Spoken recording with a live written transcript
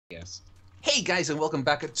Yes. Hey guys, and welcome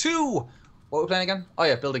back to what we're playing again? Oh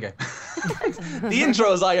yeah, building game. The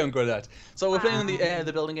intros I am good at. So we're playing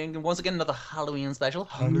the building game, and once again another Halloween special.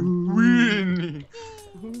 Halloween.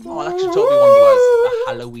 Oh, I actually told me one of the words,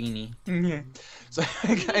 a Halloweeny. So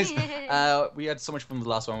guys, we had so much fun with the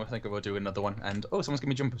last one. We think about doing another one, and oh, someone's giving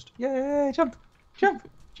me jump boost. Yay! Jump, jump,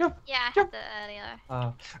 jump. Yeah, I jump. had that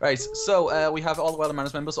earlier. Right, so we have all the Wild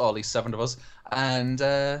Manors members, or at least 7 of us, and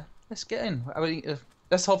let's get in. I mean,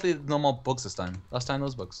 let's hopefully no more bugs this time. Last time there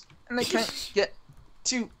was bugs, and I can't get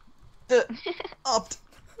to the opt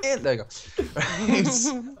in. There you go.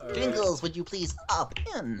 Right. Jingles, would you please opt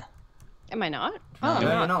in? Am I not? No,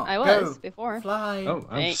 you're not. I was Go. before. Fly. Oh,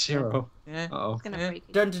 I'm Hey. 0. Yeah. Uh-oh. It's gonna Yeah.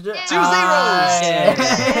 break. Dun, dun, dun. 2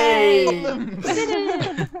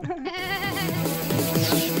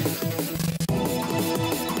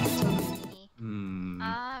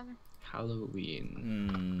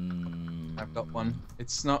 Halloween. I've got one.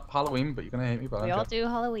 It's not Halloween, but you're gonna hate me. But We I've all got... do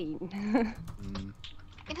Halloween.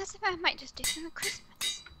 You know, I might just do some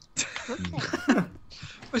Christmas.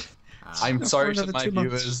 I'm sorry to another my 2 months.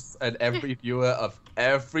 viewers and every viewer of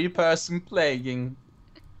every person playing.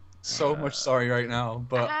 So much sorry right now,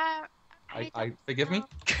 but I forgive me.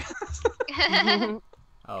 I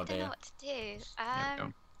Oh don't know dear. what to do.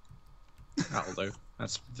 That'll do.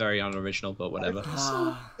 That's very unoriginal, but whatever.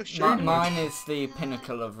 Mine is the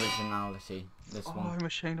pinnacle of originality. This Oh, one. I'm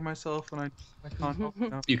ashamed of myself, and I can't help it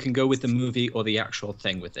now. You can go with the movie or the actual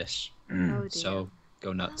thing with this. Oh dear. So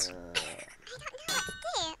go nuts.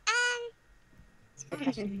 Although,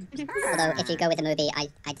 if you go with the movie, I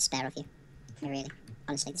despair of you. I really,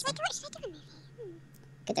 honestly despair.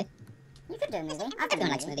 Could do. You could do a movie. Everyone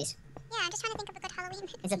likes movies. Yeah, I'm just trying to think of a good Halloween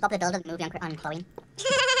movie. Is it Bob the Builder, the movie on Halloween?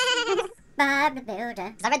 Bob the Builder.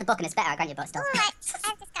 Because I read the book and it's better, I grant you, but still. Alright,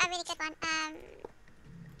 I've just got a really good one.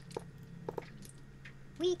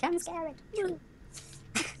 We can scare it.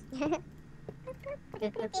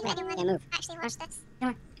 If anyone Yeah, move. actually watched this.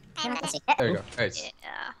 Come I read Let's it. see. There you go. Right.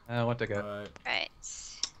 Yeah. What to get? Alright. Right.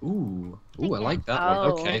 Ooh, I like that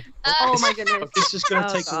Oh. one. Okay. Oh my goodness. But this is gonna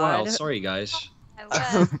Oh, take a while. God. Sorry, guys. I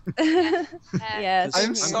will. Yes. I'm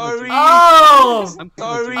I'm sorry. Oh! I'm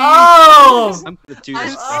gonna do, Oh! I'm gonna do I'm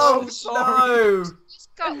this. Oh sorry.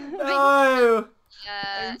 Just got no!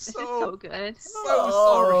 I'm so so good. so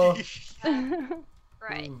sorry.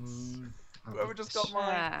 right. Whoever just got mine.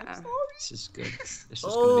 I'm Ah. sorry. This is good. This is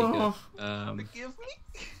gonna be good. Forgive me.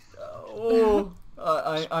 Oh!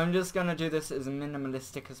 I'm just gonna do this as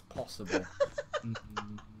minimalistic as possible.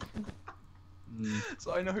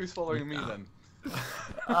 So I know who's following me then.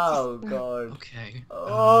 Oh god. Okay.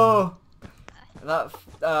 Oh! That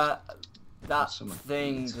Some of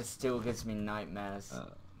thing these. just still gives me nightmares.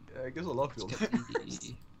 Yeah, it gives a lot of Let's people. get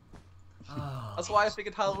the- Oh, That's why I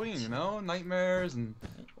figured Halloween, you know, nightmares and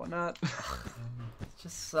whatnot. it's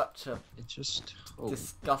just such a It just. Oh,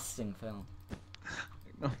 disgusting film.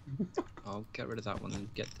 I'll get rid of that one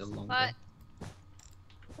and get the long What?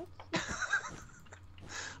 one.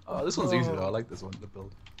 Oh, this one's easy though. I like this one. The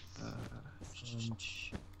build.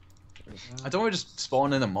 Punch. Get rid of I that. don't want to just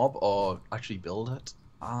spawn in a mob or actually build it.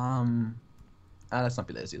 Let's not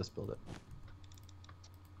be lazy. Let's build it.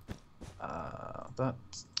 That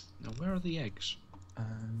Now, where are the eggs?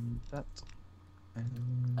 and that.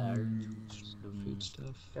 And Food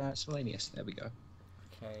stuff. Yeah. Miscellaneous. There we go.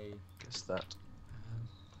 Okay. guess that.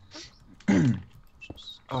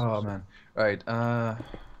 Oh man. Right.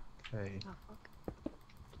 Okay. Oh, fuck.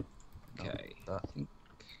 Okay. That. I think.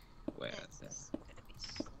 Where? This There. is gonna be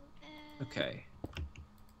so bad. Okay.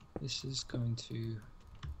 This is going to.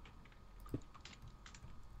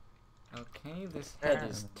 Okay, this head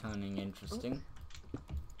is turning interesting.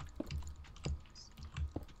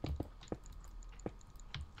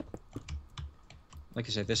 Like I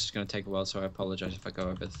said, this is going to take a while, so I apologize if I go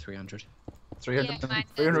over the 300. 300. Yeah, mine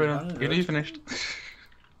 300. You nearly finished.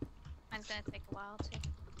 Mine's gonna take a while too.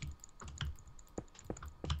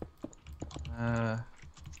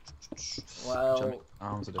 Well,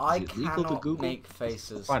 Arms are I different. it legal to cannot Google? make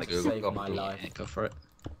faces Find to it, Google. save Go my Google. life. Yeah, go for it.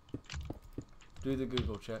 Do the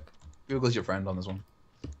Google check. Google's your friend on this one.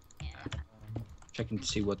 Checking to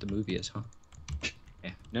see what the movie is, huh?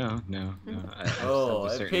 Yeah. No. Oh,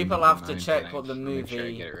 I've if certainly people not have in to mind, check then what the I'll make sure I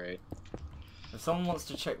movie- get it right. If someone wants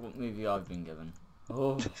to check what movie I've been given.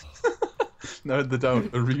 Oh, No, they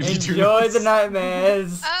don't. They really do. enjoy the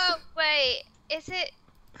nightmares! Oh wait, is it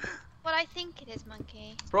what I think it is,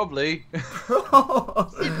 Monkey? Probably.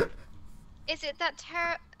 Is it that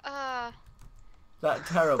That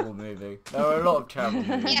terrible movie. There are a lot of terrible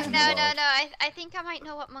movies Yeah, in no. the world. I think I might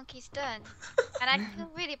know what Monkey's done, and I feel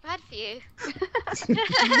really bad for you.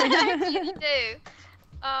 I really do.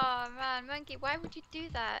 Oh man, Monkey, why would you do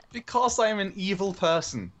that? Because I'm an evil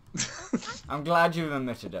person. I'm glad you've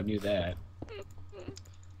admitted I it. knew that.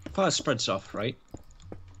 Fire spreads off, right?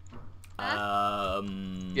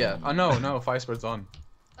 Yeah, I know, no, fire spread's on.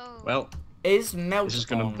 Oh. Well, Is melt this is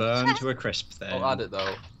gonna on? burn to a crisp then. I'll add it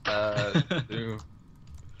though. Do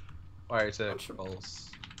fire to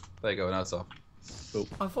pulse. There you go, now it's off.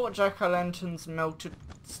 I thought jack-o'-lanterns melted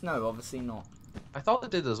snow. Obviously not. I thought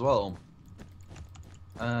it did as well.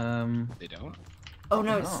 They don't. Oh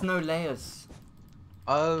no, it's no. snow layers.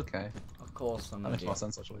 Okay. Of course, I'm That an makes more idiot.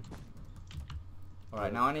 sense actually.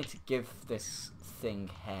 Alright, now I need to give this thing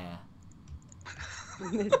hair.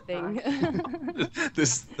 This thing.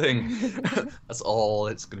 This thing. That's all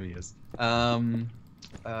it's gonna be used. Sort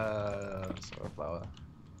of flower.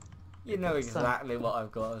 You know exactly what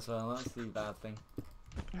I've got as well. That's the bad thing.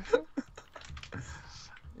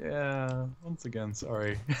 Yeah, once again,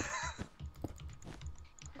 sorry.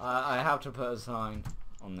 I have to put a sign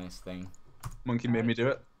on this thing. Monkey made me do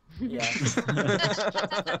it. Yes.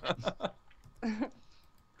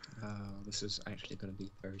 This is actually gonna be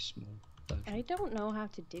very small. I don't know how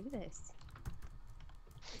to do this.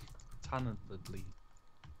 Talentedly.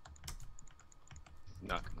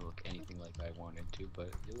 Not gonna look anything like I wanted to, but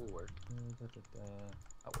it will work.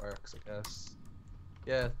 That works, I guess.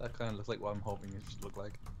 Yeah, that kind of looks like what I'm hoping it should look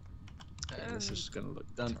like. This is gonna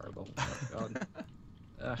look Done. terrible. Oh god.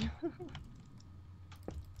 There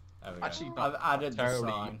we go. Actually, I've added the terribly-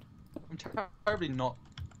 sign. I'm terribly not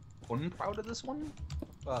unproud of this one,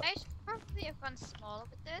 but I should probably have gone smaller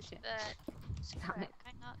with this, but screw it,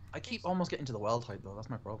 why not? I keep almost getting to the wild height though. That's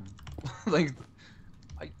my problem. Like,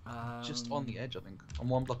 just on the edge, I think. On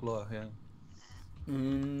one block lower, yeah.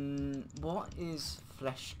 What is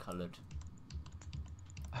flesh coloured?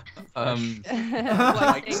 Like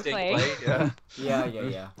Like steak clay. plate, yeah.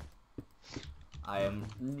 Yeah. I am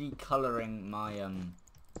recoloring my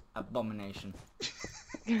abomination.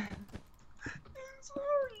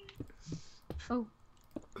 Oh.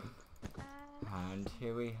 And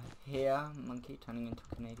here, monkey turning into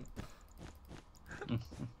Canadian.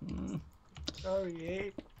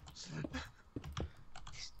 Sorry.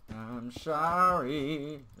 I'm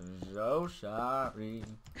sorry, so sorry.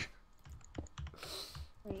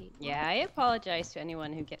 Wait, yeah, I apologize to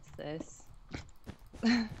anyone who gets this.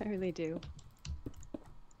 I really do.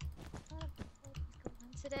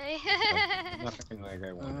 Today. Nothing like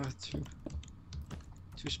I wanted.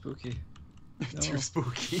 Too spooky. Too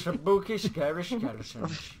spooky. Spooky, scary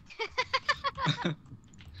skeletons.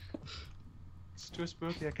 It's too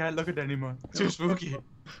spooky. I can't look at it anymore. Too spooky.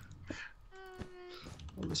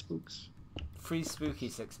 All the spooks. Free spooky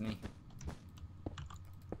 6 me.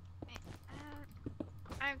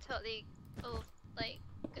 I'm totally, like,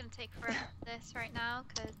 gonna take forever for this right now,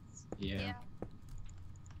 cause Yeah.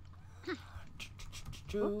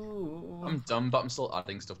 I'm dumb, but I'm still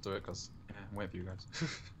adding stuff to it because I'm waiting for you guys.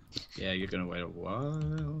 Yeah, you're gonna wait a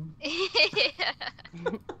while. yeah.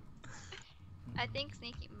 I think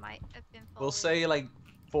Sneaky might have been. We'll following. say like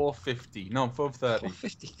 450. No, 430.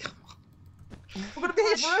 450. Come on. We're gonna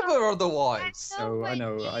be here forever otherwise. Oh, I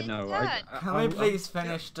know. Can we please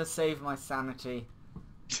finish to save my sanity?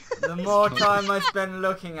 The more time I spend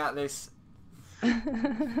looking at this.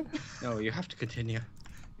 No, you have to continue.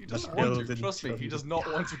 He doesn't Just want build to. and Trust me, he build. does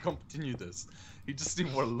not want to continue this. He just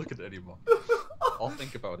didn't want to look at it anymore. I'll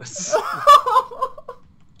think about it.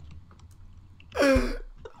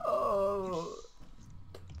 Oh,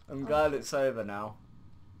 I'm glad it's over now.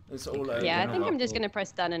 It's all over. Yeah, I now. think I'm just gonna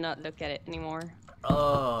press done and not look at it anymore.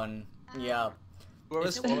 Oh, yeah.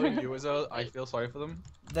 Whoever's following you is I feel sorry for them.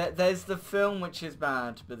 There's the film, which is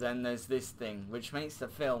bad, but then there's this thing, which makes the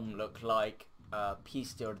film look like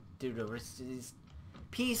piece de resistance.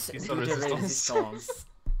 Piece Piece de de resistance.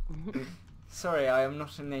 Sorry, I am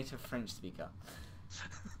not a native French speaker.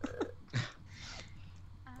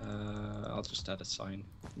 I'll just add a sign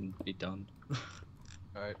and be done.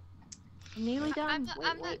 Alright. Nearly done.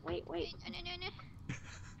 I'm not. Wait. No.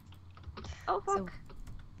 Oh fuck.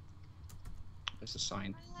 There's a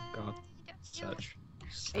sign. God, search.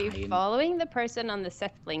 Are you Sign. following the person on the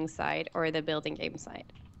settling side or the building game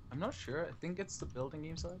side? I'm not sure. I think it's the building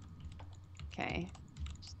game side. Okay.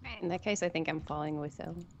 In that case, I think I'm following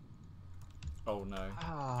Whistle. Oh no.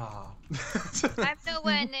 Ah. I'm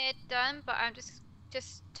nowhere near done, but I'm just to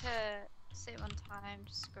say one time,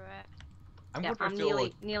 just screw it. I'm Yeah, wondering I'm if you'll-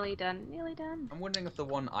 nearly done. Nearly done. I'm wondering if the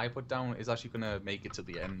one I put down is actually gonna make it to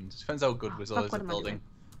the end. Depends how good Whistle fuck, is what at am I building.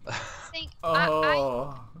 I think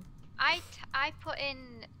Oh. I put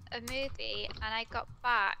in a movie and I got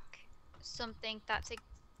back something that's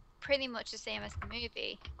pretty much the same as the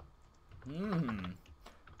movie. Hmm.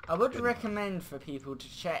 I would recommend for people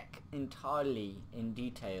to check entirely in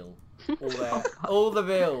detail all the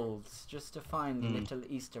builds just to find little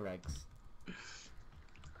Easter eggs.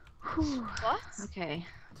 What? Okay.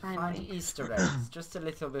 To find Finally. Easter eggs, just a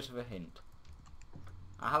little bit of a hint.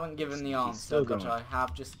 I haven't given the He's answer, still but going. I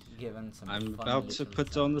have just given some. I'm funny about to little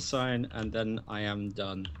put on the things. sign, and then I am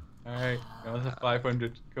done. Alright, another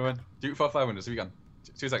 500. Come on. Do it for 500 so we can.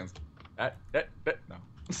 2 seconds. No.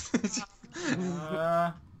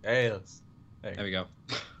 Tails. There we go.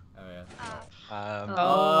 Oh yeah.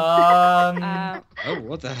 Oh,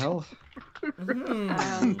 what the hell?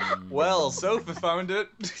 Well, Sophie found it.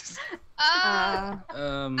 Oh,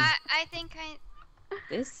 I think I.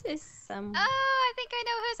 This is some. I think I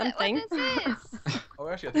know who Something. what this is. Oh,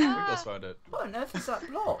 actually, I think Wiggles found it. What on earth is that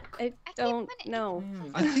block? I don't know.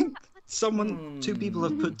 I think two people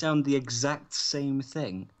have put down the exact same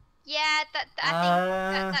thing. Yeah,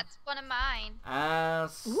 I think that's one of mine. I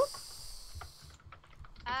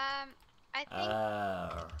think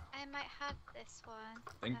I might have this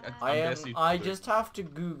one. I just have to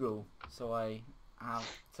Google so I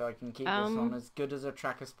can keep this on as good as a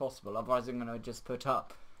track as possible. Otherwise, I'm gonna just put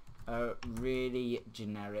up a really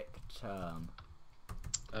generic term.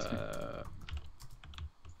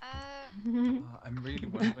 I'm really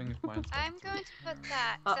wondering if mine's. I'm going to put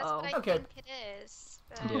that 'cause that's what I Okay. think it is.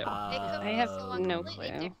 But Yeah. it could I be have someone no completely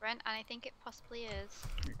clue. different, and I think it possibly is.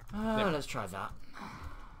 Let's try that.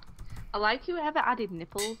 I like whoever added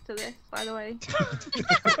nipples to this, by the way.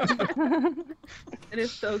 It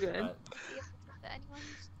is so good. Right.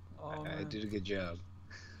 Oh, I did a good job.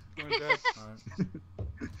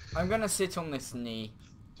 I'm gonna sit on this knee.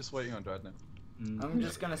 Just waiting on Dread now. I'm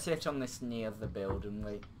just gonna sit on this knee of the build and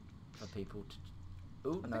wait for people to.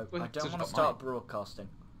 Ooh, no, we I just don't want to got start mine. broadcasting.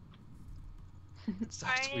 It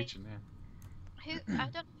starts I- tweeting, yeah. I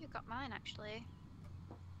don't know who got mine actually.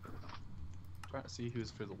 Trying to see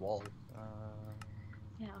who's through the wall.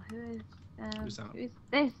 Yeah, who is Who's that? who is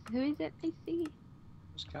this? Who is it? I see.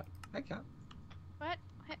 Who's Cat? Hi, Cat. What?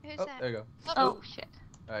 Who's Oh, that? there you go. Oh shit.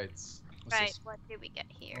 Right. What's Right. this? What did we get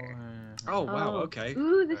here? Oh, wow, Oh. okay.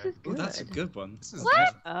 Ooh, this is Oh, good. that's a good one. This is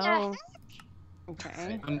What? Oh.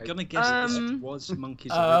 Okay. I'm gonna guess this was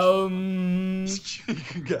Monkey's original. You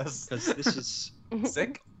can guess. Because this is...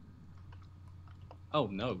 Sick? Oh,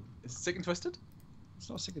 no. Is it Sick and Twisted? It's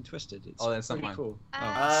not Sick and Twisted. It's Oh, then it's not pretty mine. cool.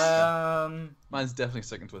 Mine's definitely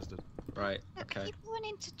Sick and Twisted. Right, Look, okay. keep going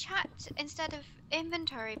into chat instead of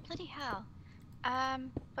inventory. Bloody hell.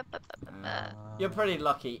 You're pretty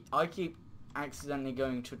lucky. I keep accidentally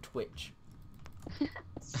going to Twitch,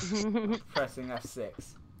 pressing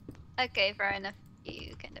F6. Okay, fair enough.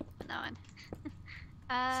 You can put that one.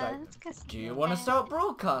 So, let's go see Do you what want to else. start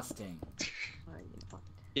broadcasting?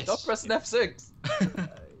 Yes. Stop pressing F6!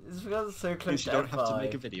 It's because it's so At close least you to don't have to F5.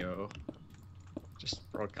 make a video.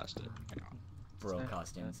 Just broadcast it. Hang on.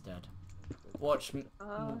 Broadcasting instead. Watch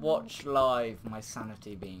live my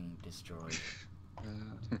sanity being destroyed.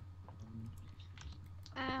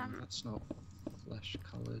 That's not flesh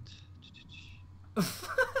coloured.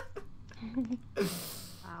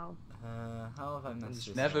 Wow. How have I messed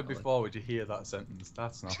this Never up? before would you hear that sentence.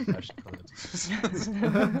 That's not flesh coloured.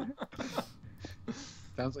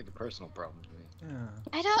 Sounds like a personal problem to me. Yeah.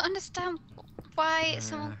 I don't understand why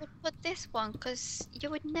someone would put this one, because you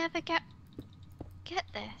would never get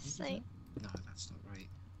this. Like, No, that's not right.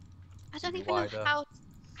 I don't be even know wider.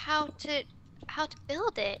 how to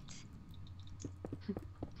build it.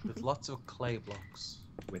 With lots of clay blocks.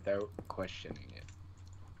 Without questioning it.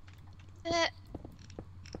 But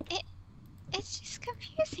it's just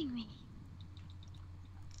confusing me.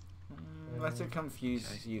 Let it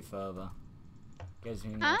confuse you further. Gives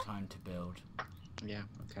me more Huh? time to build. Yeah,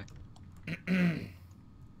 okay.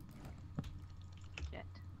 Shit.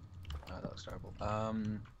 Oh, that was terrible.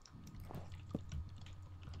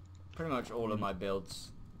 Pretty much all of my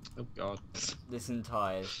builds Oh god. this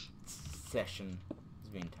entire session has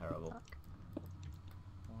been terrible.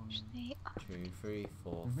 1, Actually, 2, 3,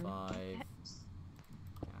 4, 5. Count.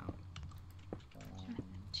 1.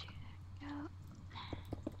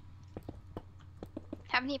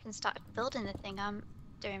 haven't even started building the thing I'm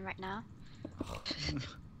doing right now.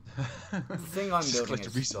 The thing I'm Just building collect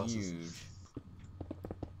is resources. huge.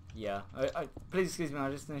 Yeah, please excuse me,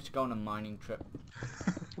 I just need to go on a mining trip.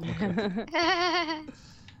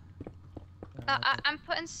 I'm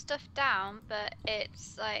putting stuff down, but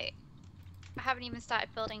it's like I haven't even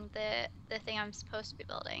started building the thing I'm supposed to be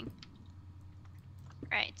building.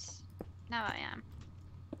 Right, now I am.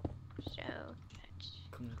 Show.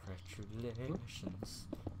 Congratulations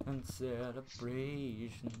and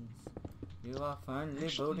celebrations. You are finally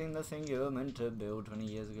building the thing you were meant to build 20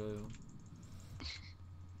 years ago.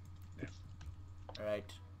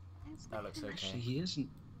 Right. That looks okay. Actually, he isn't.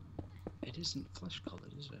 It isn't flesh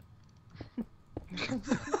colored, is it?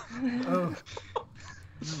 Oh.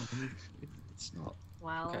 No, it's not.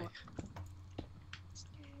 Well, Okay. Let's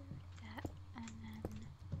do that, and then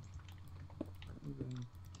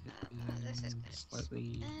this is good.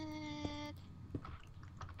 Slightly.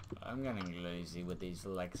 I'm getting lazy with these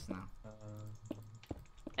legs now.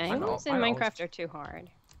 Animals in I always- Minecraft are too hard.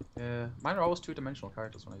 Yeah, mine are always two-dimensional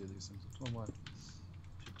characters when I do these things. I don't know why.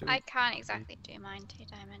 Should do I it. can't exactly do mine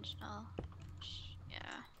two-dimensional.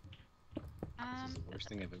 Yeah. This is the worst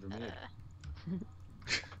thing I've ever made.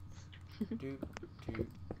 Do, do,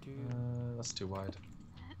 do. That's too wide.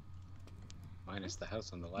 Minus the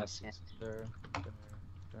house on the last season. There, there,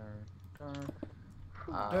 there.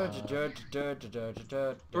 Dirt, dirt, dirt, dirt,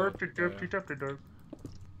 dirt, dirt, dirt.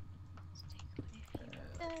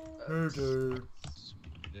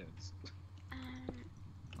 Yes.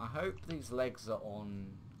 I hope these legs are on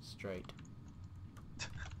straight.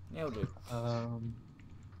 They'll do.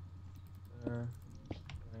 There, there.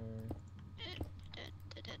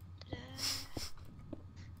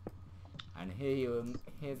 And here you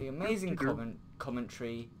hear the amazing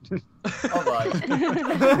commentary of us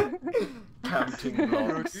counting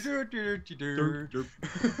blocks.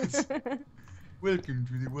 Welcome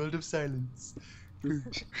to the world of silence.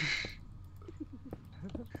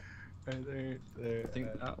 There, I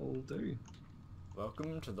think that'll do.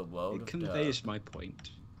 Welcome to the world It of conveys my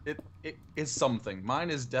point. It is something. Mine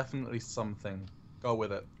is definitely something. Go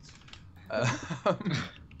with it.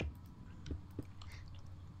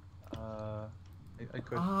 I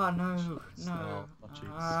could. Ah, no, no. smell my cheeks.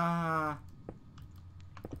 Ah.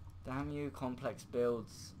 Damn you, complex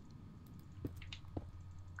builds.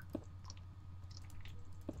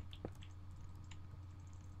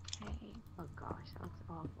 okay. Oh gosh, that's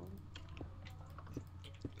awful.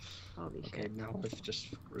 Holy Okay, shit. now I've just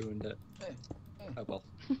ruined it. Oh well.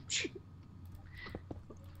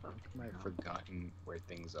 I've forgotten where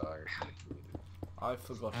things are. I've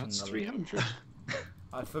forgotten That's the 300.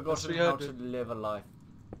 I've forgotten That's how to 300. live a life.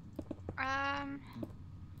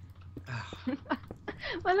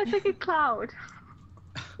 Well, looks like a cloud.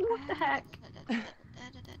 What the heck?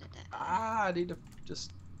 I need to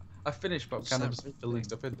just. I finished, but I'm kind of just filling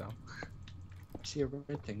stuff in now. I see a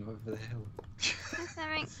red thing over the hill.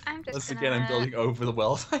 I'm just Once gonna, again, I'm building over the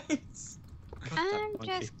well heights. I'm monkey.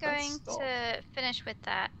 just going Stop. to finish with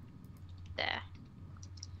that there.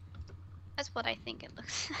 That's what I think it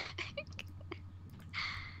looks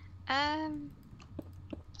like.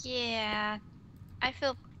 Yeah. I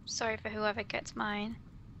feel sorry for whoever gets mine.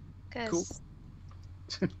 Because...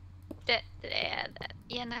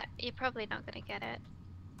 you're probably not going to get it.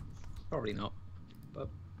 Probably not. But,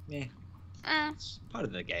 yeah. It's part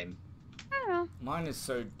of the game. I don't know. Mine is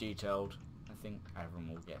so detailed, I think everyone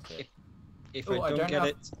will get it. If Oh, I don't get have-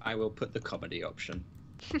 it, I will put the comedy option.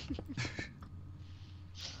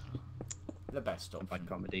 The best And by option.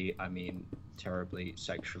 comedy, I mean terribly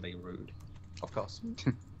sexually rude. Of course.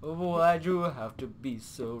 Oh, why'd you have to be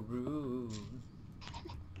so rude?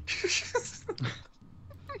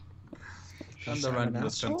 And the I'm an randomness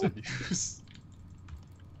asshole. continues.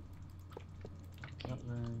 That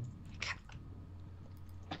way.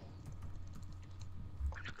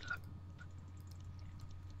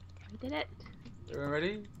 I did it. Everyone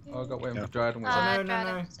ready? Oh, I got waiting Yeah. for Dryad and Wizard. no, no, Dryad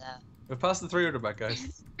no. and Wizard. We've passed the 300 back,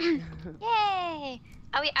 guys. Yay!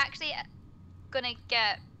 Are we actually gonna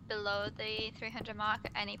get below the 300 mark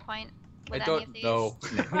at any point I with any of don't these? know.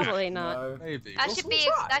 Probably not. No. Maybe. That We'll- should we'll be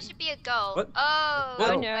try. that should be a goal. What? Oh, What?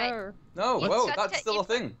 Oh right. no. No, You've whoa, got that's to- still a you've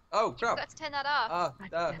got- thing. Oh, You've crap. got to turn that off.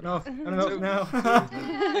 No, Two. No.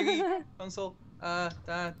 Console. No,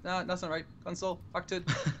 that's not right. Console. Back to.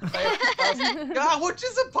 God, which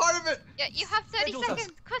is a part of it? Yeah, you have 30 Schedule seconds.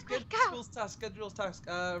 task. Quick, go. Schedules task.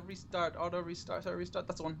 Restart. Auto restart. Sorry, restart.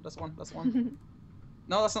 That's the one. That's the one. That's the one.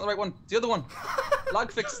 No, that's not the right one. It's the other one.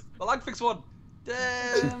 Log fix. The log fix one.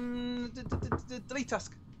 Delete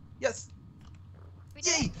task. Yes. We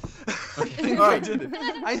did Yay! it. I think I did it.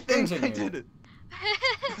 I think I Continue. did it.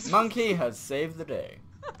 Monkey has saved the day.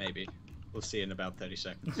 Maybe. We'll see in about 30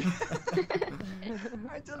 seconds.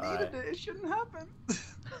 I deleted it. It shouldn't happen.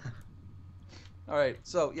 All right.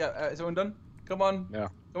 So yeah, is everyone done? Come on. Yeah.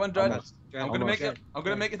 Come on, Dryad. Almost. I'm gonna make it. I'm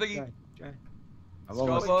gonna make a thingy. I'm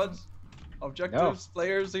almost. Scoreboards, objectives,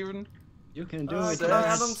 players, even. You can do it. Can I add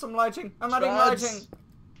Yes. on some lighting? I'm adding Trads. lighting.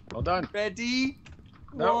 Well done. Ready?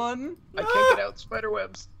 No. One. I can't get out spider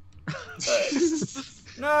webs.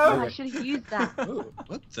 Oh, No! I should have used that. Oh,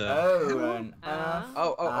 what the? Oh, an Uh, earth. I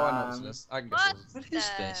know what's this. I can guess What? what What is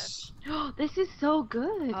this? This is so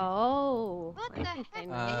good. Oh. What I the think I heck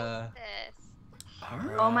know. is this?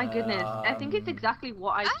 Oh my goodness. I think it's Um, exactly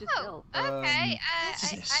what I just Oh, built. okay. What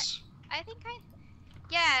is this? I think I.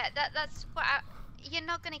 Yeah, that's what. You're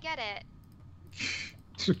not gonna get it.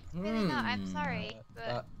 Really not. I'm sorry,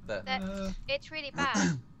 but that it's really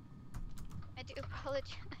bad. I do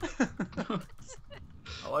apologize.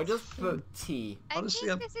 Oh, I just put T. Honestly,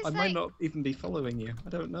 think this is I might like, not even be following you. I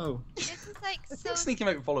don't know. This is like I so think Sneaky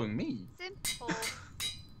might be following me. simple,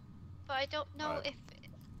 but I don't know Right. if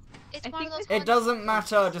it's I one of think those. It doesn't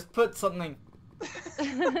matter, just put something.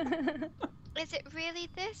 Is it really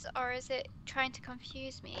this, or is it trying to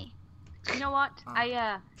confuse me? You know what?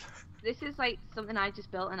 Ah. This is like something I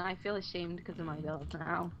just built, and I feel ashamed because of my build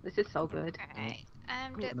now. This is so good. Alright.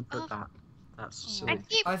 I'm gonna put that. That's I silly.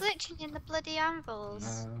 keep I- glitching in the bloody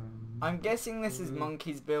anvils. I'm guessing this is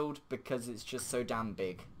Monkey's build because it's just so damn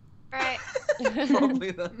big. Right.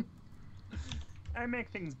 Probably then. I make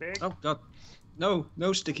things big. Oh god. No,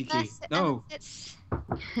 no sticky key. Unless No. it's.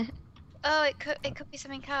 Oh, it could be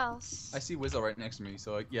something else. I see Wizzo right next to me,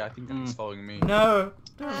 so yeah, I think he's following me. No!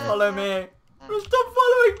 Don't follow me! Stop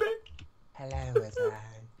following me! Hello, Wizzo.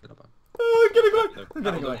 Oh, I'm getting away! No, I'm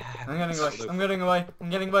getting no, away! no. I'm getting away! I'm getting away! I'm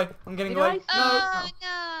getting away! I'm getting Did away! I No! Oh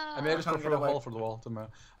no! I may have just can't put get a away. hole for the wall, doesn't matter.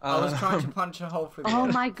 I was trying to punch a hole through the Oh wall.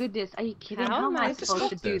 my goodness, are you kidding? How How am I I supposed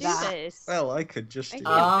to do this? that? this? Well, I could just I do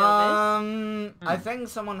can't that. feel I think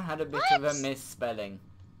someone had a bit of a misspelling.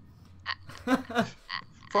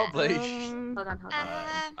 Probably. Hold on, hold on.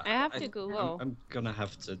 I have to Google. I'm gonna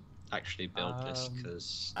have to actually build this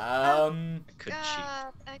because Oh, I could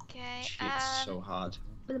God. Okay. cheat so hard.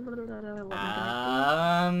 What am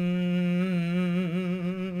I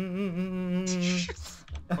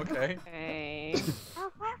Okay. Okay. Oh,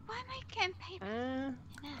 why am I getting paper?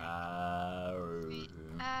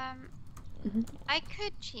 I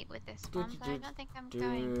could cheat with this one, but I don't think I'm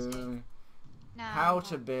going to. No. How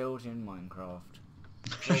to build in Minecraft.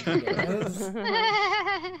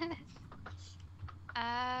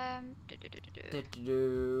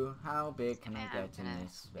 How big can I get in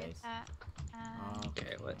this space?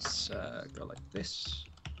 Okay, let's go like this.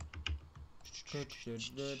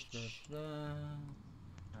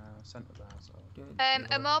 Center of the house.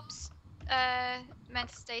 Are mobs meant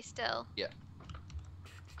to stay still? Yeah.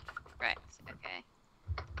 Right. Okay.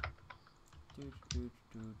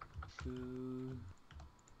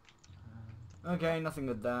 Okay, nothing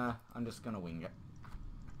good there. I'm just gonna wing it.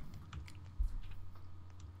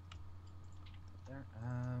 There.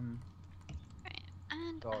 Right.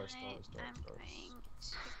 And Doors, I doors, doors, am doors.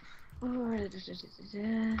 going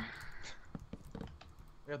to.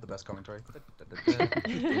 We have the best commentary. What is this?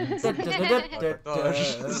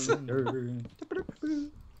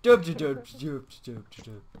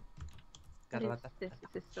 Is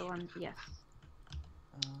this the one? Yes.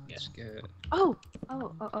 Yes, good. Oh!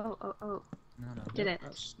 No, no. Did it.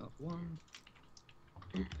 That's not one.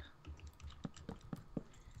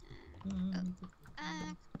 Come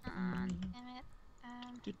on, damn it.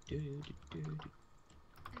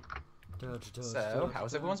 So, how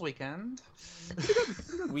was everyone's weekend?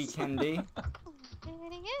 Weekendy.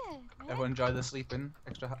 Pretty good. Right? Everyone enjoy the sleeping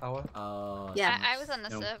extra hour? Yeah. I was on the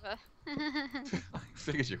No. server. I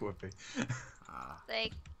figured you would be.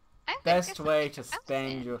 Like, I think Best it's way something to else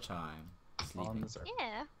spend there. your time. On Sleeping. the server.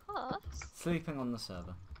 Yeah, of course. Sleeping on the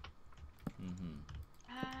server.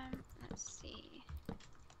 Let's see.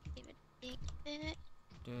 Give it a big bit.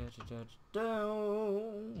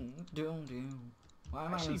 Why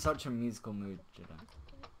am I Actually- in such a musical mood today?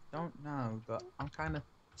 Don't know, but I'm kind of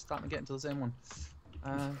starting to get into the same one.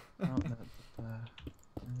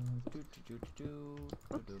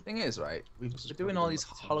 Thing is, right, we're doing all these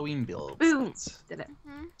Halloween builds. Boom! Did it.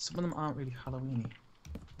 Some of them aren't really Halloweeny.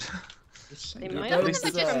 They You might don't have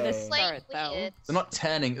been from the say. start, though. Weird. They're not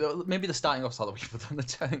turning. Maybe they're starting off as Halloween, but then they're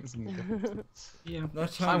turning something different. Yeah, They're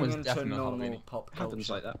was turning into definitely not normal Halloween. pop happens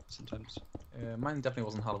culture. like that sometimes. Mine definitely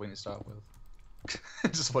wasn't Halloween to start with. I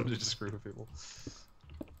just wanted to screw with people.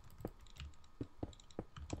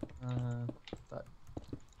 That.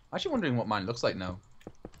 I'm actually wondering what mine looks like now.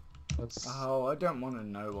 That's... Oh, I don't want to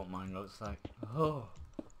know what mine looks like. Oh.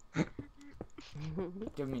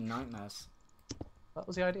 Give me nightmares. That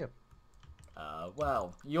was the idea.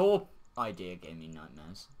 Well, your idea gave me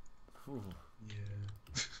nightmares. Ooh, Yeah.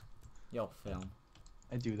 your film.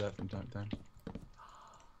 I do that from time to time.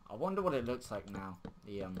 I wonder what it looks like now.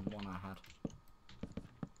 The one I had.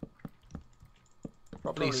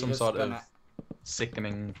 Probably some just sort gonna- of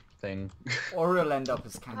sickening thing. Or it'll end up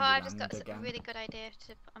as Oh, I've just Candyland got a again. really good idea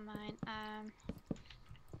to put on mine.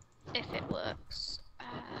 If it works.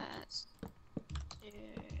 Let's do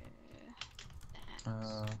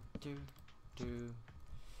that. Do, do.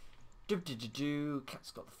 Do.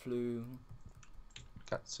 Cat's got the flu.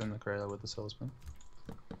 Cat's in the cradle with the silver spoon.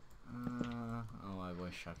 Oh, I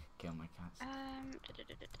wish I could kill my cats.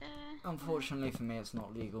 Da-da-da-da-da. Unfortunately for me, it's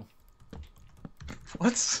not legal.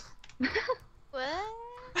 What?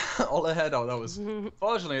 What? All ahead. Oh, that was.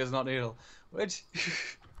 Fortunately, it's not legal. Which?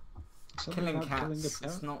 Something Killing about cats. killing a It's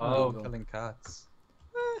cat? not Oh, legal. killing cats.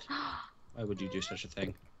 Why would you do such a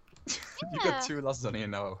thing? You got 2 losses on you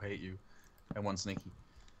now. I'll hate you, and 1 sneaky.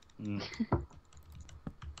 Mm. I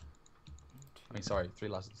mean, sorry, 3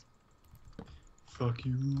 losses. Fuck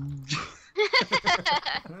you.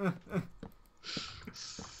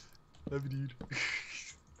 Love you, dude.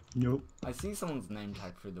 Nope. I see someone's name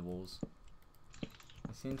tag through the walls.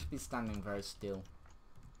 I seem to be standing very still.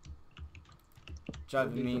 Which either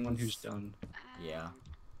Probably the one means... who's done. Yeah.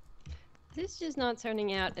 This is just not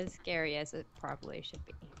turning out as scary as it probably should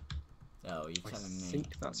be. Oh, you're I telling me.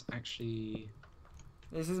 think that's actually.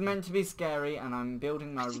 This is meant to be scary, and I'm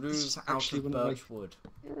building my I think this roofs is out actually of one of my birch wood.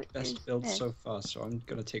 Best build so far, so I'm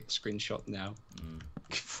gonna take the screenshot now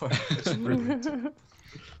It's brilliant.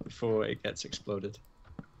 before it gets exploded.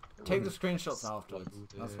 Take the screenshots afterwards.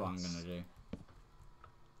 That's what I'm gonna do.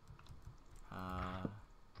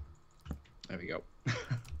 There we go.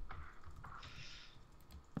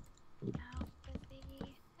 Now for the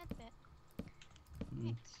head bit.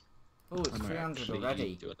 Right. Oh, it's I might 300 actually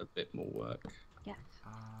already. do a little bit more work. Yes.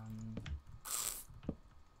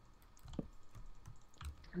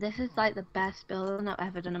 This is like the best building I've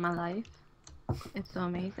ever done in my life. It's so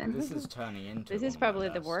amazing. This is turning into. This one is of my probably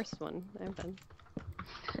the best. worst one I've done.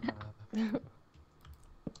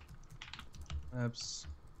 Herbs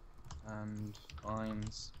and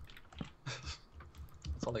vines.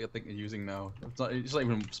 That's all I think of using now. It's not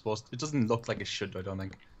even supposed to, it doesn't look like it should, I don't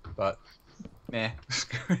think. But, meh.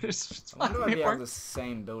 It's I wonder fine. if you have the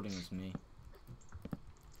same building as me.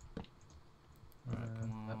 Right,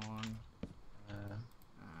 Uh, come on.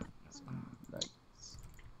 Lights.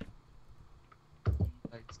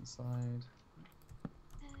 Lights inside.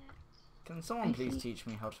 Can someone please teach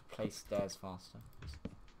me how to place stairs faster?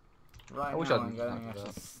 Right I wish now I'd I'm going learned at a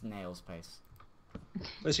that. snail's pace.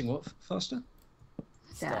 Placing what faster?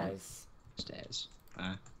 Stairs. Stairs.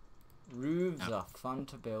 Roofs are fun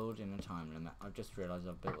to build in a time limit. I've just realised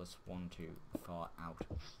I've built this one too far out.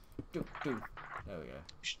 Do. There we go. You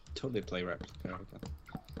should totally play replica again.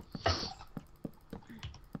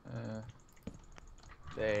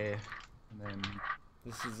 There. And then.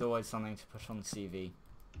 This is always something to put on CV.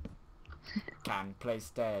 Can place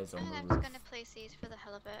stairs on And the I'm roof. just gonna place these for the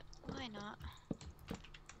hell of it. Why not?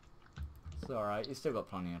 It's alright, you still got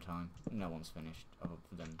plenty of time. No one's finished other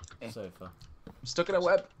than sofa. I'm stuck in a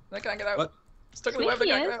web. I can't get out. What? Stuck in a web. I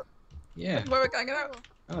can't get out. Yeah. Stuck in a web. I can't get out. Cool.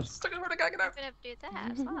 Oh, Stuck in a web. I can't get out. I'm gonna do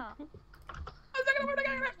that as well. I'm stuck in a web. I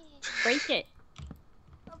can't get out. Break it.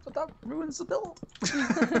 But that ruins the build.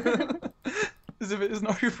 As if it is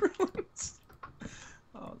not your ruins.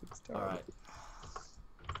 Oh, it looks terrible. Alright.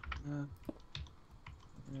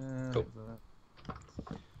 Cool.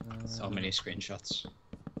 So many screenshots.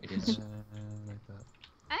 It is. Like that.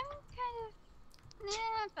 I'm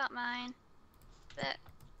kind of about mine, but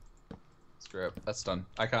Screw it. That's done.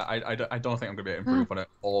 I can't. I don't think I'm gonna be able to improve on it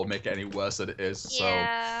or make it any worse than it is. So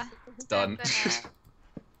yeah, it's done. I'm gonna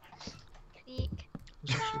tweak.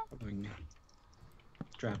 Who's actually following me?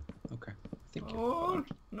 Drab. Okay. I think you're Oh fine.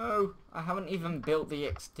 no, I haven't even built the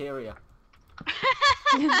exterior.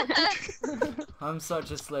 I'm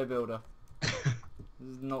such a slow builder.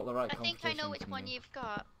 This is not the right I think I know competition which for one me. you've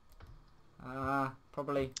got.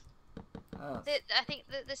 Probably. I think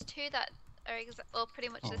that there's 2 that are pretty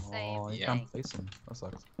much the same. Oh, you Yeah. can't place them. That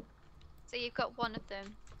sucks. So you've got one of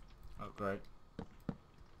them. Oh, great.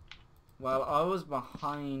 Well, I was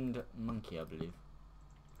behind Monkey, I believe.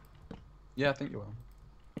 Yeah, I think you will.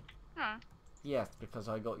 Huh. Yes, because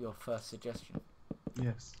I got your first suggestion.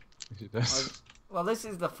 Yes. Yes, it does. Well, this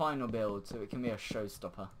is the final build, so it can be a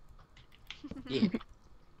showstopper. Yeah.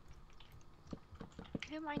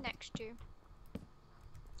 Who am I next to?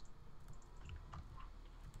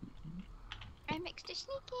 I'm next to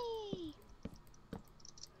Sneaky.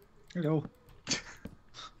 Hello.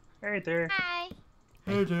 Hey there. Hi.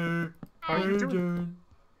 Hey there. How you doing?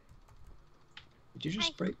 Did you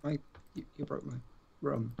just break my? You broke my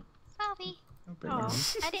rum. Sorry. Oh, break my Aw. rum.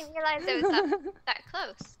 I didn't realise it was that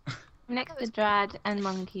close. Next to Drad and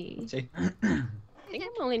Monkey. See? I think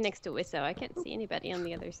I'm only next to Wisso. I can't see anybody on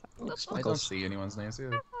the other side. I don't see anyone's names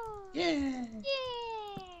either. Yeah.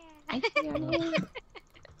 I see your name.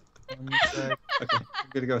 Okay, I'm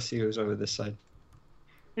gonna go see who's over this side.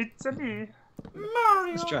 It's a me.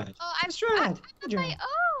 Let's try it. Oh, Let's try it. I'm on my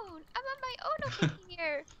own. I'm on my own over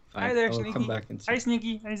here. Fine, Hi there, I'll Sneaky. come back and see. Hi,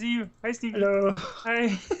 Sneaky. I see you. Hi, Sneaky. Hello. Hi.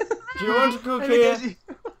 Do you want to cook Hi, here? Daisy.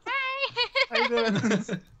 Hi. How you doing?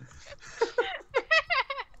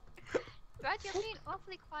 Brad, you're being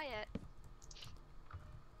awfully quiet.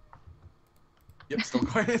 Yep, still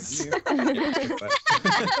quiet.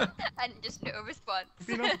 And just no response.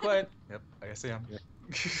 Be not quiet. Yep, I guess I am.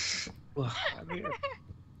 Well, I'm here.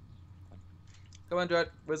 Come on, Dread.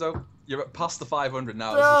 Wizzo. You're past the 500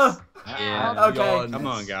 now. Ah! Yeah. Okay. beyond. Come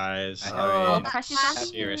on, guys. Oh. Hurry. Precious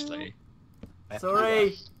Seriously.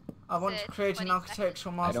 Sorry. I want to It's create an 20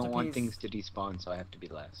 architectural I masterpiece. don't want things to despawn, so I have to be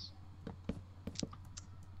less.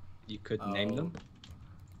 You could name them.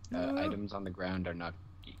 Items on the ground are not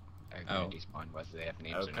going Oh. to despawn whether they have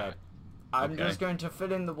names or Okay. not. I'm Okay. just going to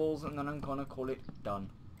fill in the walls and then I'm gonna call it done.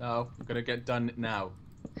 No, I'm gonna get done now.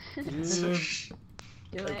 Do it.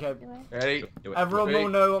 Okay. Do it. Ready? Do it. Everyone Three, will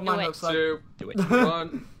know what do mine it. looks like. 2, Do it.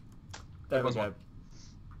 1. There we was go. one.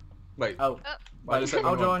 Wait. Oh, Why did I set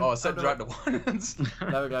I'll one? join. Oh, I I'll set join. Dread to 1.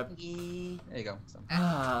 there we go. There you go. So.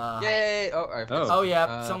 Ah. Yay! Oh, alright. Oh yeah,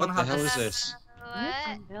 Uh, someone what the has hell to is this?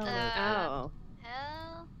 What the Oh.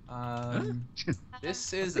 hell?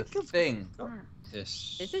 This is a thing.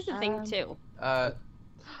 This. This is a thing too. Oh,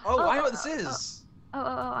 I know what this is. Oh,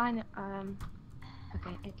 I know.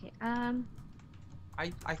 Okay.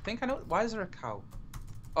 I think I know. Why is there a cow?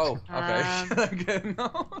 Oh, okay. Okay,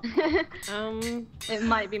 no. It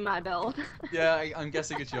might be my build. Yeah, I'm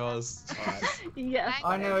guessing it's yours. Yes.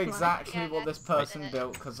 I know it's mine. exactly what this person Yes.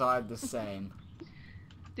 built because I had the same.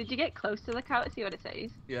 Did you get close to the cow to see what it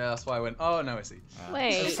says? Yeah, that's why I went. Oh, no, I see.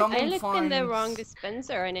 Wait, If I someone looked in the finds- wrong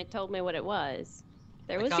dispenser and it told me what it was.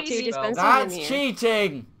 There I was can't 2 spell. dispensers That's in here.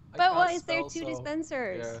 cheating! I But why can't is there spell, 2 so-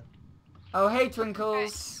 dispensers? Yeah. Oh hey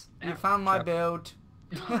Twinkles, you found my Sure. build.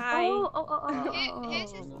 Hi. Whose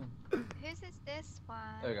is this one?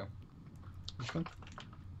 There we go. Which one?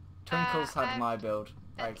 Twinkles had I've- my build.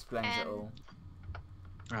 That explains it all.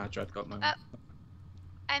 Ah, Dread got mine.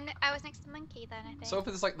 I was next to Monkey then, I think. So if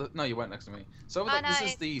it's like the no, you weren't next to me. So if Oh, like, this no,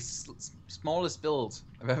 is the smallest build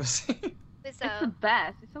I've ever seen. It's the Wizzo.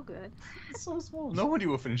 best. It's so good. It's so small. Nobody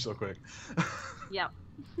will finish so quick. Yep.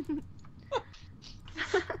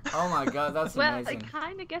 Oh my god, that's Well, amazing. it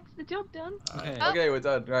kind of gets the job done. Okay. Oh. Okay, we're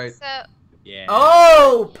done. Right. So, Yeah.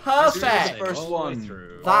 Oh, This is the perfect! first All the way one.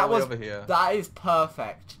 through. That All the way was- over here. That is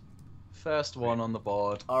perfect. First one on the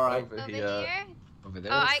board. Alright. Over over here. here? Over Oh,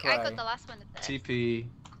 there. I try. got the last one of this. TP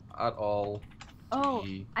at all. Oh,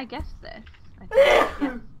 T. I guessed this. I think.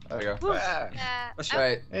 Yeah. There we go. Woo. Ah, That's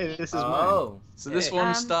Right. hey, this is mine. Oh, So this Hey.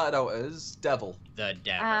 one started out as Devil. The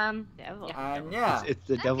devil. Devil. and yeah. It's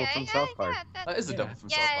the devil from South Park. That is the Yeah. Devil from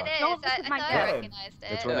Yeah, South Park. it is. Don't I look at my thought guy. I recognized it.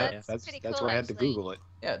 That's what I- That's pretty that's cool, why I had to actually. Google it.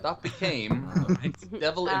 Yeah, that became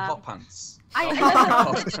Devil in Hot Pants. To which And,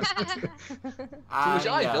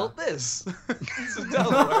 I yeah. built this. It's a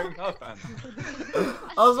Devil wearing hot pants.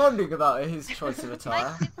 I was wondering about his choice of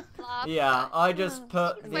attire. Like the blob. Yeah, I just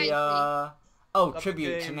put Wait. the That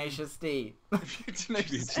tribute became- Tenacious D. Oh,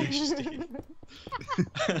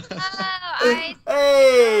 I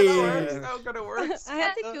Hey! How good it works. I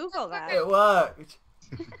had to Google that. It worked.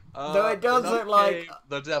 Though it does that look like- became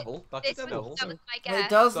the Devil. That's this the was, Devil. that was my guess. It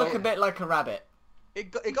does So- look a bit like a rabbit.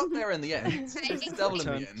 It got there in the end. It's the Devil in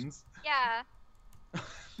the end. Yeah.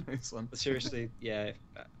 Nice one. But seriously, yeah.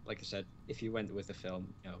 Like I said, if you went with the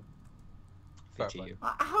film, Fair to play. you.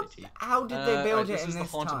 How did they build this it in is the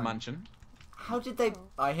this Haunted time? Mansion. How did they?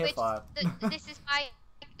 I hear Which, fire. this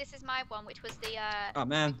is my one, which was the Oh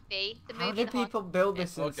man. movie. The How movie. did The Haunted people build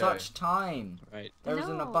this in Okay. such time? Right. There is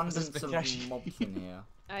an No. abundance This is of Takeshi. mobs in here.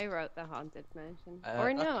 I wrote the haunted mansion. Uh,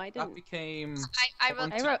 Or that- no, I That didn't. became I wrote.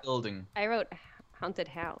 Haunted wrote- Building. I wrote haunted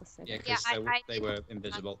house. I Yeah, think. Yeah, because I they did were have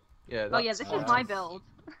invisible. Yeah. Oh yeah, that's this Haunted. is my build.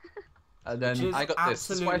 And Which then is I got this.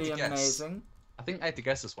 This is what I had absolutely to guess. amazing. I think I had to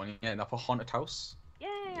guess this one. Yeah, and I put Haunted House. Yay,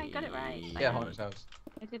 I got it right. Yeah, Haunted House.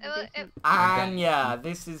 I did Oh, a decent. And yeah,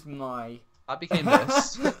 this is my. That became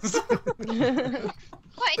this.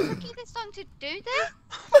 What? It took you this long to do this?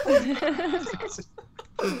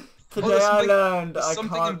 Today there's I something- learned There's I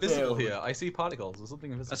something can't invisible build. here. I see particles. There's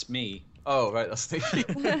something invisible. That's me. Oh, right, that's the.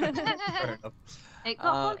 Fair enough. It got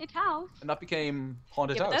Uh, haunted house. And that became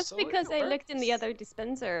Haunted Yeah, but House. that's so it because I looked in the works. other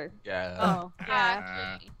dispenser. Yeah. Oh,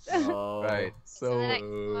 yeah. Oh. Right. So. the next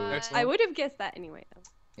one. next I one. would have guessed that anyway, though.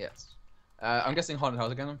 Yes. I'm guessing Haunted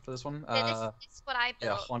House again for this one. This is what I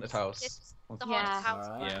built. yeah, Haunted House. This was the Yeah. haunted house.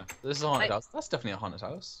 Alright. one. Yeah. This is a Haunted I- House. That's definitely a Haunted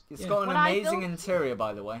House. It's Yeah. got an What I amazing built- interior,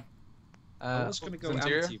 by the way. I was going to go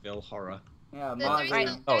interior? Amityville horror. Yeah, There mine. is Right.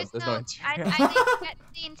 no, Oh, there is there's no, no I interior. didn't get to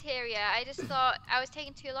the interior. I just thought I was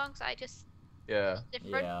taking too long, so I just Yeah. the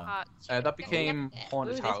front Yeah. part. That became Ooh,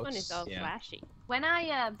 haunted this house. one is all Yeah. flashy. When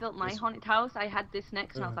I built my This- haunted house, I had this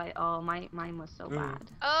next, and I was like, oh, mine was so bad.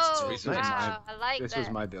 Oh This was wow, I like This that. was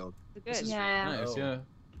my build. Good. Yeah. Nice, yeah.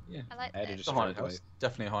 I like I had to that. just It's a haunted destroy house.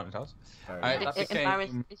 Definitely a haunted house. Very Alright, nice. that It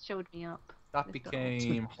embarrassed. became It showed me up. that This build.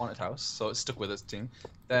 became haunted house, so it stuck with its team.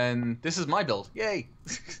 Then this is my build. Yay!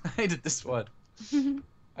 I did this one.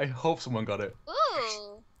 I hope someone got it.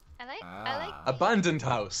 Ooh, I like Ah. Abandoned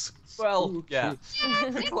house. Well, yeah.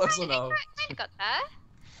 Close enough. I got that.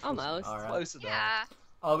 Almost. Alright. Close enough. Yeah.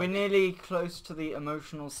 Are we nearly close to the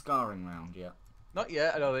emotional scarring round yet? Not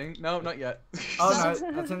yet, I don't think. No, not yet. Oh no, I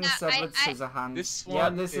think this No, is Edward I- Scissorhands. This Yeah,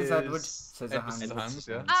 one this is Edward Edward Scissorhands. Scissorhands,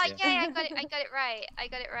 yeah. Oh Yeah. yay! I got it right. I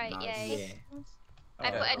got it right. Nice. Yay. Yeah. I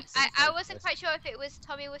Oh, put. yeah. I wasn't quite sure if it was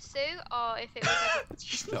Tommy with Sue or if it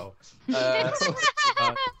was. No.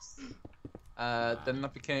 Then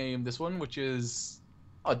that became this one, which is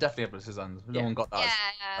definitely Edward Scissorhands. No Yeah. one got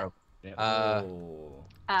that. Yeah. Oh.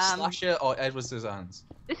 Slasher or Edward Scissorhands.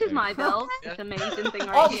 This is my build. Yeah. This amazing thing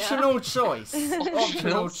right here. Optional choice. Optional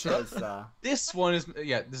Optional choice there. This one is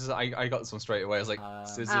this is I got this one straight away. I was like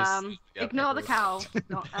scissors. Yeah, Ignore the Edward. cow.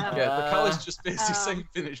 Not, Yeah, the cow is just basically um, saying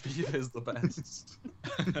finish beef is the best.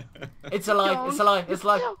 It's a lie. It's a lie. It's a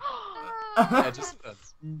lie. Yeah, just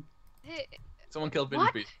someone killed finish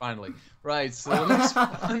What? beef finally. Right, so the next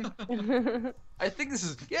one. I think this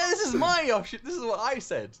is my option. This is what I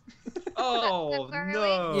said. Oh Where are we?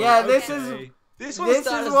 no. Yeah, this Okay. is This one this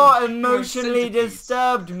started is as what the human emotionally centipede.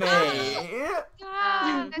 disturbed me. Okay.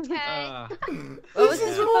 Ah, What was This this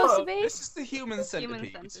is supposed to what- be? This is the human Human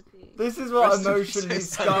centipede. centipede. This is what Rest in emotionally peace,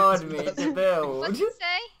 scarred me silence. to What build. did you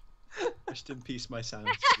say? rest in peace, my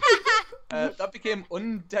sanity. That became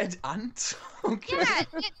undead ant. Okay. Yeah,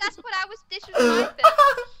 that's what I was. This was my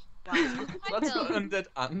build. My That's build. an undead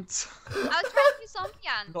ant. I was trying to do zombie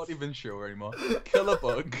ants. Not even sure anymore. Killer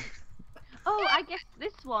bug. Oh, I guessed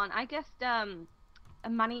this one. I guessed a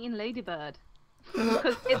man-eating ladybird.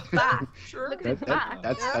 Because it's back. Sure. Look at its back.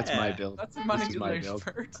 That's my Yeah. build. That's a This man is eating my build.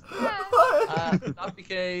 bird. Yeah, That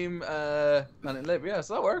became man in labor. Yeah,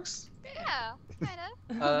 so that works. yeah, kind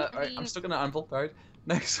of. Alright, I'm stuck in an anvil. Alright,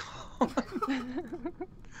 next one.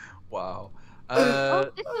 Wow. Oh,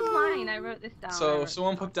 this was mine. I wrote this down. I So wrote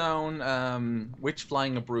someone this put down witch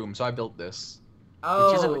flying a broom. So I built this.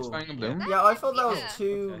 Oh. Which is a witch flying a broom. Yeah, I thought that was Yeah.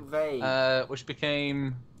 too vague. Which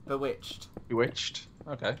became Bewitched. bewitched.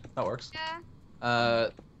 Okay, that works. Yeah.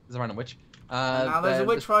 There's a random witch. And now there's a then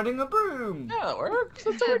witch riding a broom. Yeah, that works.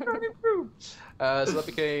 That's a witch riding a broom. So that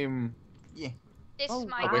became This Oh, is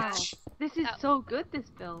my a wow. witch. This is Oh. so good. This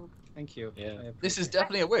build. Thank you. Yeah. I This is appreciate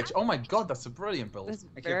definitely a witch. Oh my god, that's a brilliant build. That's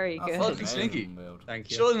Thank you. very That's Well, an good. it's sneaky. amazing build. it.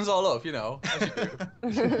 Thank you. Children's all up, you know. As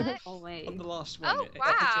you do. Always. On the last one. Oh, it wow.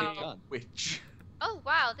 actually done. Witch. Oh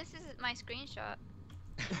wow, this is my screenshot.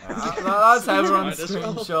 That's everyone's Mine as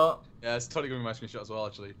well. screenshot. Yeah, it's totally gonna be my screenshot as well,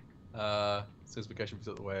 actually. Specification be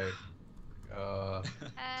out the way.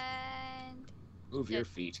 And Move your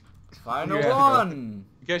feet. Final Yeah. one.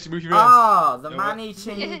 In case you move your hands. Ah, the You know what?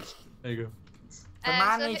 man-eating, There you go. the so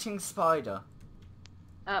man-eating spider.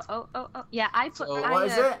 Oh. Yeah, I put. So- I, What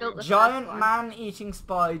is built the it? Giant first one. man-eating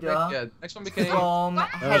spider Yeah, next one became from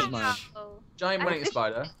That was mine. H. giant running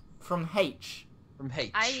spider From H. from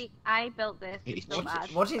H. I built this. It's so What-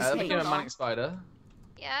 bad. What is That became a H? manic spider,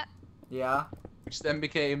 Yeah. Yeah. which then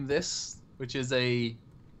became this, which is a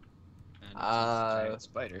And Giant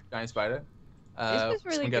spider. giant spider. was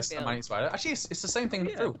really someone good guessed a build. manic spider. Actually, it's the same thing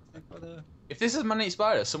yeah, through. thank you for the- If this is manic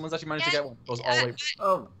spider, someone's actually managed to Yeah, get one. It goes all the way,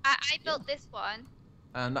 Oh. I built this one.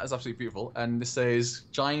 and that is absolutely beautiful. And this says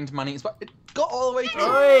giant manic spider. It got all the way through.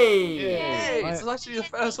 Oi! Yay! It's actually the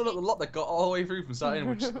first one of the lot that got all the way through from starting,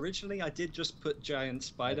 which is Originally, I did just put giant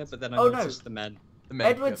spider, but then I Oh, no. noticed the men. the main.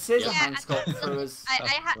 Edward Yep. Scissorhands Yeah, got through as. I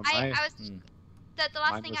mine- was Hmm. the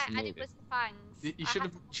last mine thing was I added loaded. was the fangs. You I should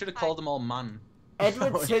had have the called them all man.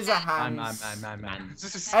 Edward Man.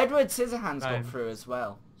 Scissorhands. Edward Scissorhands got Man. through as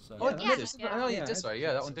well. So. Oh, Yeah, yeah, that's it. oh, yeah, Yeah, this way.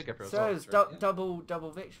 Yeah, that one did get through. as So well. it's yeah.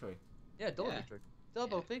 double victory. Yeah, double Yeah. victory.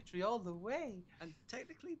 Double victory all the way. And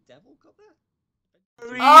technically, Devil got that.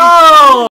 Oh!